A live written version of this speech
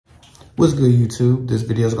What's good, YouTube? This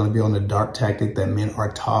video is going to be on the dark tactic that men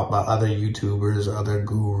are taught by other YouTubers, other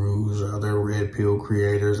gurus, other red pill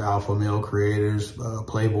creators, alpha male creators,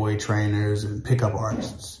 playboy trainers, and pickup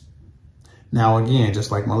artists. Now, again,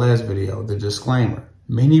 just like my last video, the disclaimer.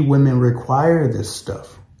 Many women require this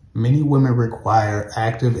stuff. Many women require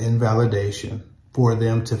active invalidation for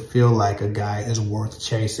them to feel like a guy is worth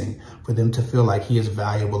chasing, for them to feel like he is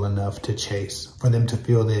valuable enough to chase, for them to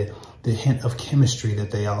feel the hint of chemistry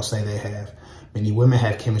that they all say they have. Many women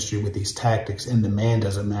have chemistry with these tactics, and the man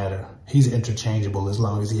doesn't matter. He's interchangeable as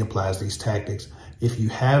long as he applies these tactics. If you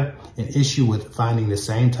have an issue with finding the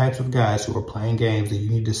same types of guys who are playing games, then you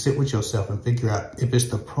need to sit with yourself and figure out if it's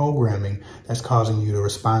the programming that's causing you to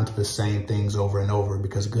respond to the same things over and over,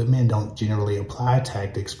 because good men don't generally apply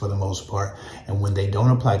tactics for the most part. And when they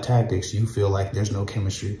don't apply tactics, you feel like there's no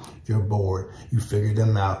chemistry. You're bored. You figured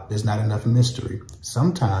them out. There's not enough mystery.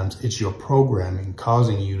 Sometimes it's your programming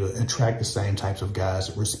causing you to attract the same types of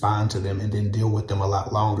guys, respond to them, and then deal with them a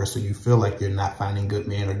lot longer. So you feel like you're not finding good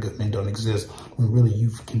men or good men don't exist, when really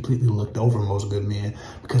you've completely looked over most good men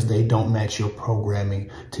because they don't match your programming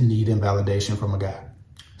to need invalidation from a guy.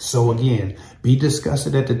 So again, be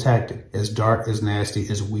disgusted at the tactic, as dark, as nasty,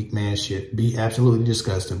 as weak man shit. Be absolutely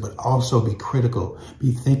disgusted, but also be critical.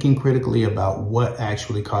 Be thinking critically about what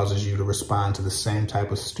actually causes you to respond to the same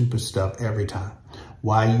type of stupid stuff every time.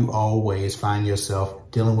 Why you always find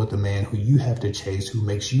yourself dealing with a man who you have to chase, who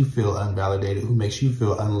makes you feel unvalidated, who makes you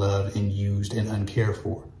feel unloved and used and uncared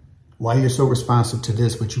for. Why you're so responsive to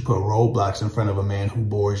this, but you put roadblocks in front of a man who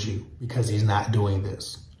bores you because he's not doing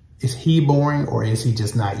this. Is he boring, or is he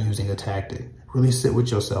just not using a tactic? Really sit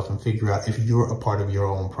with yourself and figure out if you're a part of your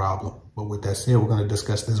own problem. But with that said, we're going to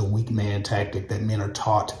discuss this weak man tactic that men are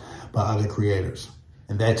taught by other creators.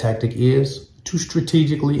 And that tactic is to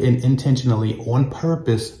strategically and intentionally, on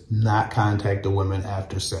purpose, not contact a woman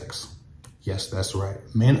after sex. Yes, that's right.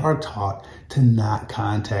 Men are taught to not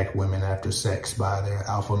contact women after sex by their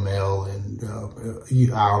alpha male, and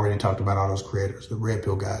I already talked about all those creators, the red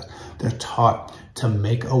pill guys. They're taught to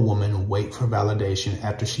make a woman wait for validation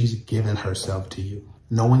after she's given herself to you,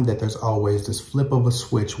 knowing that there's always this flip of a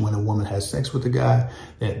switch when a woman has sex with a guy,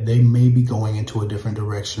 that they may be going into a different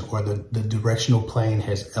direction, or the directional plane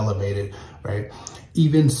has elevated, right?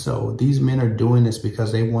 Even so, these men are doing this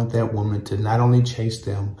because they want that woman to not only chase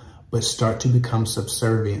them, but start to become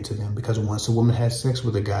subservient to them. Because once a woman has sex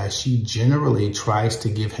with a guy, she generally tries to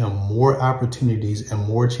give him more opportunities and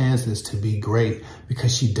more chances to be great,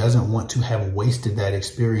 because she doesn't want to have wasted that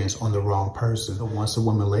experience on the wrong person. So once a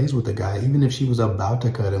woman lays with a guy, even if she was about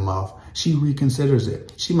to cut him off, she reconsiders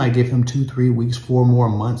it. She might give him 2-3 weeks, 4 more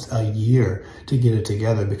months, a year to get it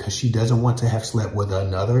together, because she doesn't want to have slept with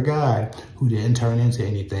another guy who didn't turn into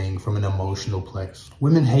anything from an emotional place.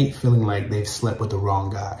 Women hate feeling like they've slept with the wrong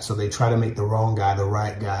guy, so they try to make the wrong guy the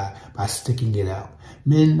right guy by sticking it out.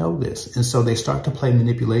 Men know this, and so they start to play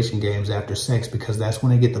manipulation games after sex, because that's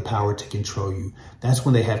when they get the power to control you. That's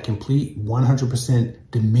when they have complete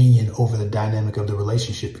 100% dominion over the dynamic of the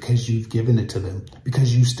relationship, because you've given it to them,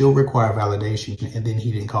 because you still require validation, and then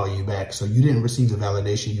he didn't call you back. So you didn't receive the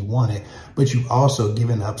validation you wanted, but you've also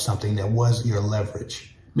given up something that was your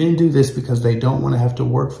leverage. Men do this because they don't want to have to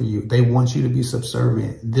work for you. They want you to be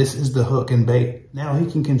subservient. This is the hook and bait. Now he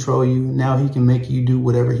can control you. Now he can make you do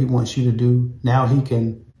whatever he wants you to do. Now he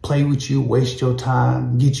can play with you, waste your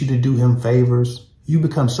time, get you to do him favors. You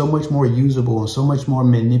become so much more usable and so much more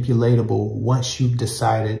manipulatable once you've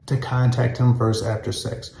decided to contact him first after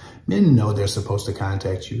sex. Men know they're supposed to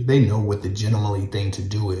contact you. They know what the gentlemanly thing to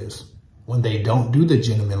do is. When they don't do the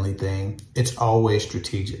gentlemanly thing, it's always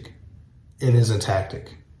strategic. It is a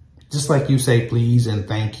tactic. Just like you say please and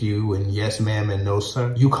thank you and yes ma'am and no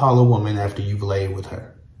sir, you call a woman after you've laid with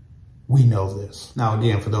her. We know this. Now,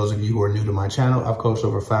 again, for those of you who are new to my channel, I've coached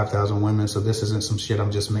over 5,000 women, so this isn't some shit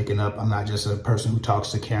I'm just making up. I'm not just a person who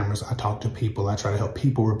talks to cameras. I talk to people. I try to help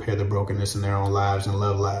people repair the brokenness in their own lives and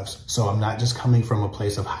love lives. So I'm not just coming from a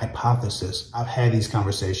place of hypothesis. I've had these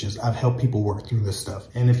conversations. I've helped people work through this stuff.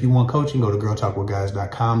 And if you want coaching, go to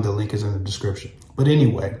girltalkwithguys.com. The link is in the description. But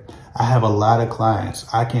anyway, I have a lot of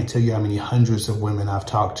clients. I can't tell you how many hundreds of women I've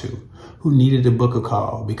talked to who needed to book a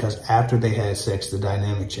call because after they had sex, the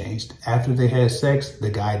dynamic changed. After they had sex,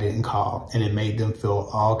 the guy didn't call, and it made them feel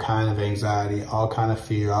all kind of anxiety, all kind of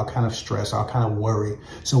fear, all kind of stress, all kind of worry.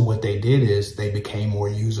 So what they did is they became more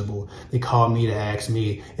usable. They called me to ask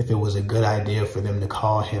me if it was a good idea for them to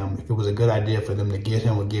call him, if it was a good idea for them to get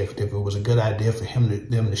him a gift, if it was a good idea for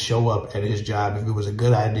them to show up at his job, if it was a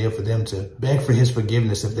good idea for them to beg for his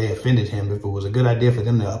forgiveness if they offended him, if it was a good idea for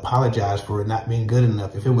them to apologize for it not being good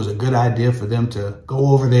enough, if it was a good good idea for them to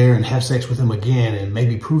go over there and have sex with him again and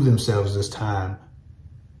maybe prove themselves this time.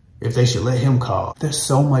 If they should let him call. There's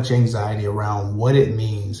so much anxiety around what it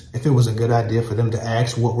means. If it was a good idea for them to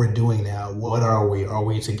ask what we're doing now. What are we? Are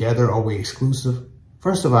we together? Are we exclusive?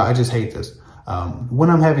 First of all, I just hate this. When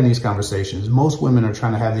I'm having these conversations, most women are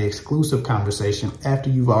trying to have the exclusive conversation after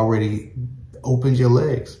you've already opened your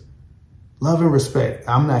legs. Love and respect.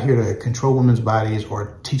 I'm not here to control women's bodies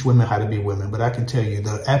or teach women how to be women, but I can tell you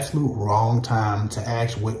the absolute wrong time to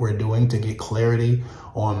ask what we're doing to get clarity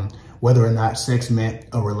on whether or not sex meant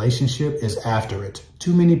a relationship is after it.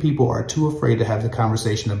 Too many people are too afraid to have the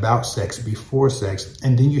conversation about sex before sex,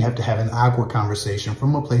 and then you have to have an awkward conversation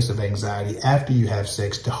from a place of anxiety after you have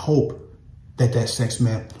sex to hope that that sex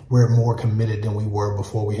meant we're more committed than we were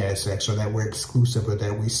before we had sex, or that we're exclusive, or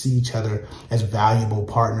that we see each other as valuable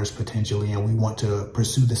partners potentially, and we want to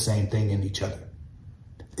pursue the same thing in each other.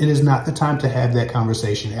 It is not the time to have that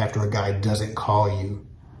conversation after a guy doesn't call you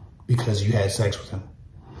because you had sex with him.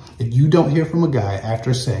 If you don't hear from a guy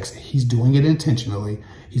after sex, he's doing it intentionally,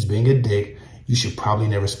 he's being a dick, you should probably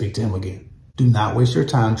never speak to him again. Do not waste your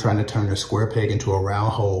time trying to turn a square peg into a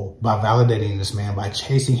round hole by validating this man, by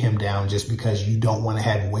chasing him down just because you don't want to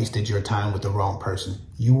have wasted your time with the wrong person.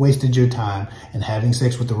 You wasted your time, and having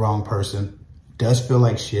sex with the wrong person does feel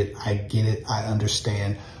like shit. I get it, I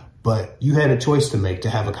understand, but you had a choice to make, to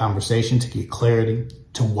have a conversation, to get clarity,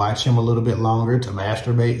 to watch him a little bit longer, to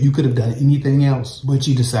masturbate. You could have done anything else, but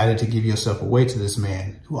you decided to give yourself away to this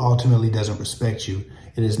man who ultimately doesn't respect you.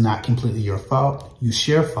 It is not completely your fault. You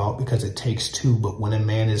share fault because it takes two, but when a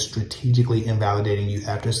man is strategically invalidating you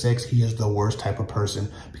after sex, he is the worst type of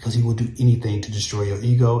person because he will do anything to destroy your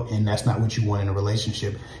ego, and that's not what you want in a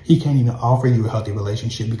relationship. He can't even offer you a healthy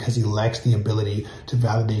relationship because he lacks the ability to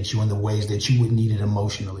validate you in the ways that you would need it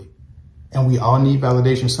emotionally. And we all need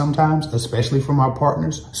validation sometimes, especially from our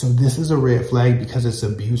partners. So this is a red flag because it's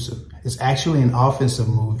abusive. It's actually an offensive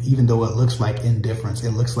move, even though it looks like indifference.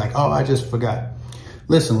 It looks like, oh, I just forgot.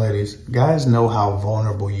 Listen, ladies, guys know how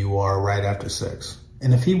vulnerable you are right after sex.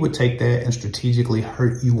 And if he would take that and strategically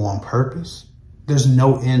hurt you on purpose, there's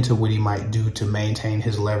no end to what he might do to maintain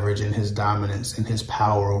his leverage and his dominance and his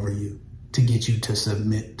power over you, to get you to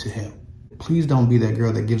submit to him. Please don't be that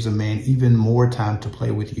girl that gives a man even more time to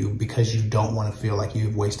play with you because you don't want to feel like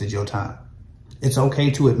you've wasted your time. It's okay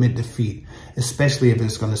to admit defeat, especially if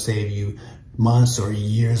it's going to save you months or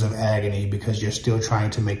years of agony because you're still trying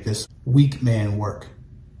to make this weak man work.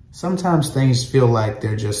 Sometimes things feel like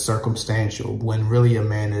they're just circumstantial when really a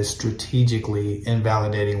man is strategically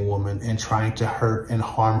invalidating a woman and trying to hurt and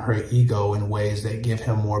harm her ego in ways that give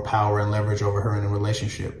him more power and leverage over her in a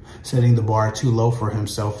relationship, setting the bar too low for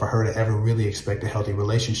himself for her to ever really expect a healthy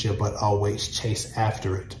relationship, but always chase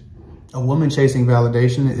after it. A woman chasing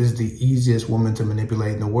validation is the easiest woman to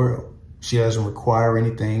manipulate in the world. She doesn't require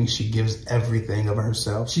anything. She gives everything of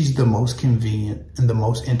herself. She's the most convenient and the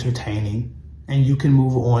most entertaining. And you can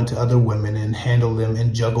move on to other women and handle them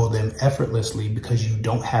and juggle them effortlessly because you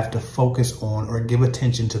don't have to focus on or give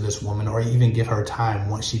attention to this woman or even give her time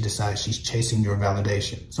once she decides she's chasing your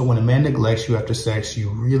validation. So when a man neglects you after sex,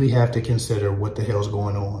 you really have to consider what the hell's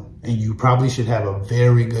going on. And you probably should have a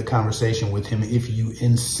very good conversation with him. If you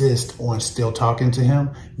insist on still talking to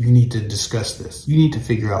him, you need to discuss this. You need to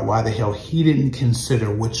figure out why the hell he didn't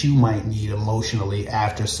consider what you might need emotionally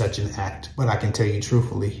after such an act. But I can tell you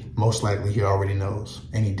truthfully, most likely he already knows,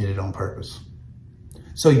 and he did it on purpose.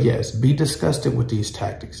 So yes, be disgusted with these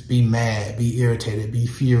tactics. Be mad, be irritated, be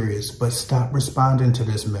furious, but stop responding to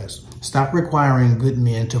this mess. Stop requiring good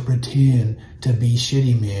men to pretend to be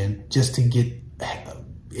shitty men just to get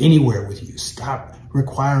anywhere with you. Stop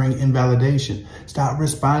requiring invalidation. Stop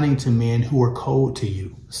responding to men who are cold to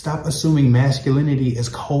you. Stop assuming masculinity is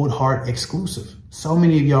cold heart exclusive. So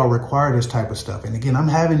many of y'all require this type of stuff. And again, I'm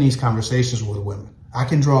having these conversations with women. I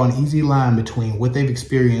can draw an easy line between what they've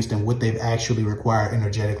experienced and what they've actually required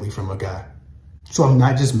energetically from a guy. So I'm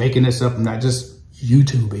not just making this up. I'm not just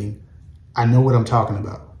YouTubing. I know what I'm talking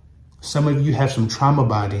about. Some of you have some trauma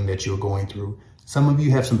bonding that you're going through. Some of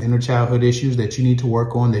you have some inner childhood issues that you need to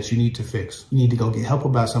work on, that you need to fix. You need to go get help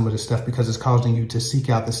about some of this stuff because it's causing you to seek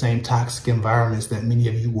out the same toxic environments that many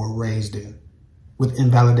of you were raised in, with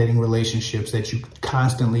invalidating relationships that you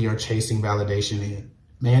constantly are chasing validation in.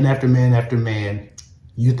 Man after man after man,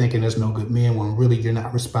 you're thinking there's no good men when really you're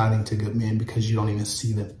not responding to good men because you don't even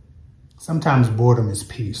see them. Sometimes boredom is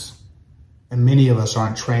peace, and many of us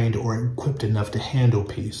aren't trained or equipped enough to handle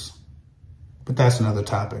peace. But that's another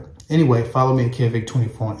topic. Anyway, follow me at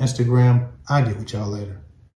KidVic24 on Instagram. I'll get with y'all later.